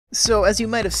So, as you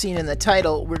might have seen in the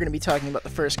title, we're going to be talking about the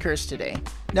first curse today.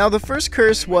 Now, the first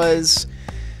curse was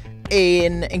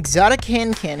an exotic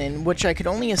hand cannon, which I could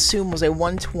only assume was a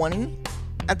 120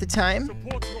 at the time.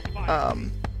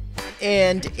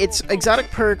 And its exotic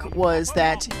perk was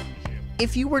that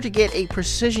if you were to get a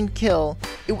precision kill,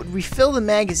 it would refill the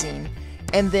magazine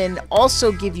and then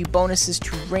also give you bonuses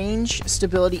to range,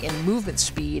 stability, and movement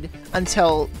speed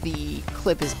until the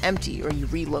clip is empty or you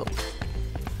reload.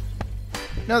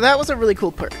 Now that was a really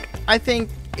cool perk. I think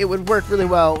it would work really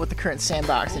well with the current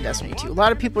sandbox in Destiny 2. A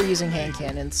lot of people are using hand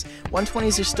cannons.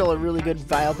 120s are still a really good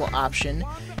viable option,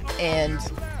 and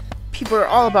people are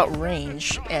all about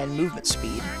range and movement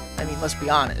speed. I mean, let's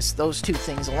be honest, those two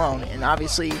things alone, and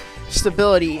obviously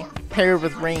stability paired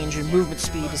with range and movement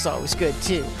speed is always good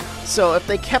too. So if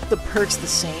they kept the perks the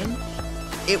same,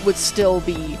 it would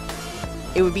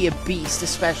be a beast,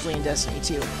 especially in Destiny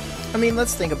 2. I mean,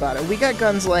 let's think about it. We got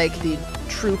guns like the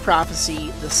True Prophecy,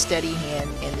 the Steady Hand,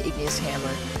 and the Igneous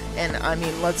Hammer. And I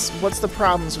mean, what's the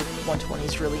problems with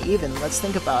 120s really even? Let's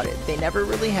think about it. They never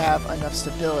really have enough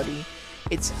stability.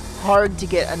 It's hard to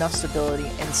get enough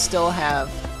stability and still have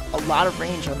a lot of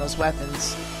range on those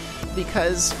weapons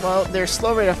because, well, they're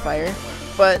slow rate of fire,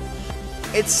 but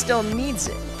it still needs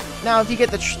it. Now, if you get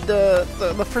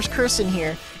the first curse in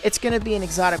here, it's going to be an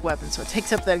exotic weapon, so it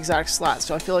takes up that exotic slot.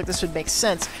 So I feel like this would make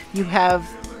sense. You have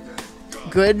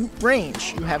good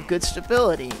range, you have good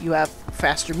stability, you have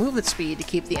faster movement speed to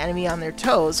keep the enemy on their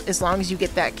toes as long as you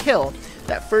get that kill.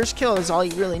 That first kill is all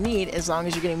you really need. As long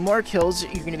as you're getting more kills,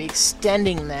 you're going to be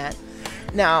extending that.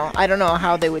 Now, I don't know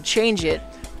how they would change it,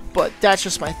 but that's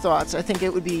just my thoughts. I think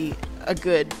it would be a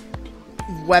good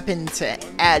weapon to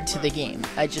add to the game.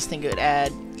 I just think it would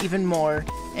add even more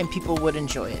and people would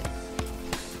enjoy it.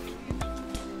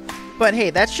 But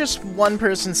hey, that's just one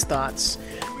person's thoughts.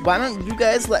 Why don't you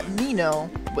guys let me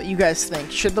know what you guys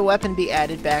think? Should the weapon be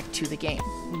added back to the game?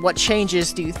 What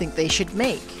changes do you think they should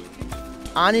make?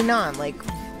 On and on, like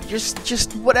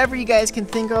just whatever you guys can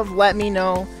think of, let me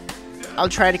know. I'll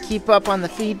try to keep up on the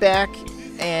feedback,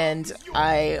 and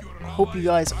I hope you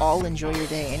guys all enjoy your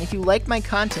day. And if you like my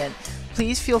content,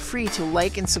 please feel free to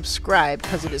like and subscribe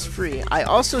because it is free. I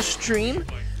also stream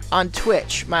on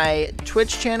Twitch. My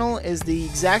Twitch channel is the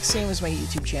exact same as my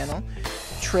YouTube channel,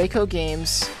 Traco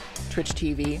Games, Twitch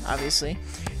TV, obviously.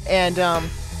 And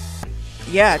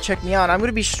yeah, check me out. I'm going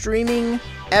to be streaming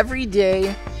every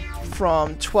day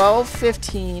from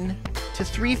 12:15 to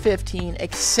 3:15,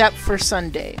 except for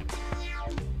Sunday.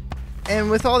 And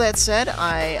with all that said,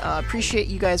 I appreciate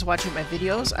you guys watching my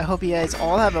videos. I hope you guys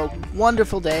all have a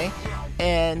wonderful day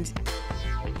and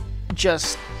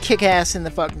just kick ass in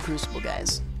the fucking Crucible,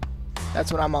 guys.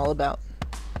 That's what I'm all about.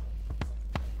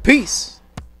 Peace!